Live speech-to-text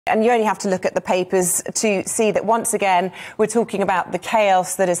And you only have to look at the papers to see that once again we're talking about the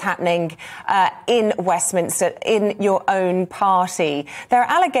chaos that is happening in Westminster, in your own party. There are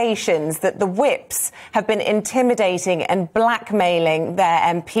allegations that the whips have been intimidating and blackmailing their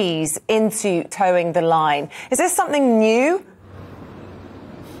MPs into towing the line. Is this something new?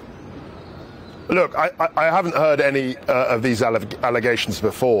 Look, I haven't heard any of these allegations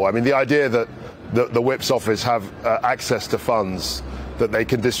before. I mean, the idea that the whip's office have access to funds that they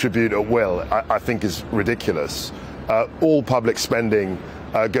can distribute at will, I think is ridiculous. All public spending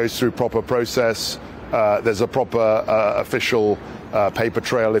goes through proper process. There's a proper official paper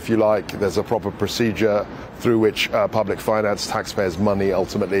trail, if you like. There's a proper procedure through which public finance, taxpayers' money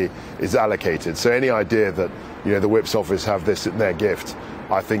ultimately is allocated. So any idea that the whip's office have this in their gift,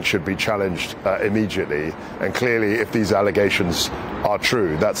 I think should be challenged immediately. And clearly, if these allegations are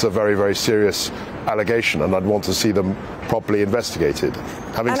true, that's a very, very serious allegation, and I'd want to see them properly investigated.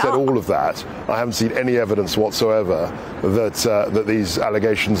 Having said all of that, I haven't seen any evidence whatsoever that these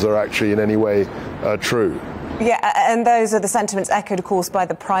allegations are actually in any way true. Yeah, and those are the sentiments echoed, of course, by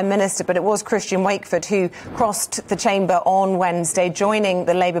the Prime Minister. But it was Christian Wakeford who crossed the chamber on Wednesday, joining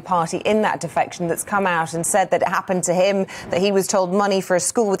the Labour Party in that defection, that's come out and said that it happened to him, that he was told money for a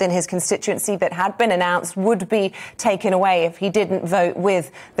school within his constituency that had been announced would be taken away if he didn't vote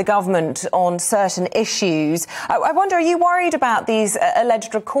with the government on certain issues. I wonder, are you worried about these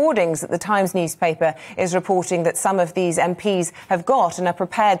alleged recordings that the Times newspaper is reporting that some of these MPs have got and are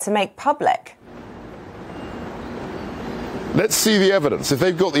prepared to make public? Let's see the evidence. If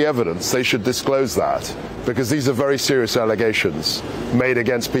they've got the evidence, they should disclose that, because these are very serious allegations made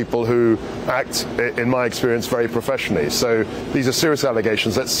against people who act, in my experience, very professionally. So these are serious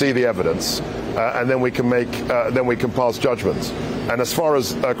allegations. Let's see the evidence, and then we can pass judgment. And as far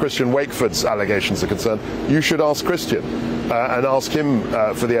as Christian Wakeford's allegations are concerned, you should ask Christian and ask him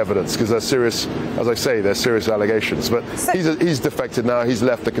for the evidence, because they're serious. As I say, they're serious allegations. But he's defected now. He's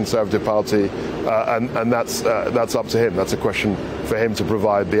left the Conservative Party, and that's up to him. That's a question for him to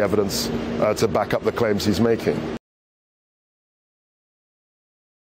provide the evidence to back up the claims he's making.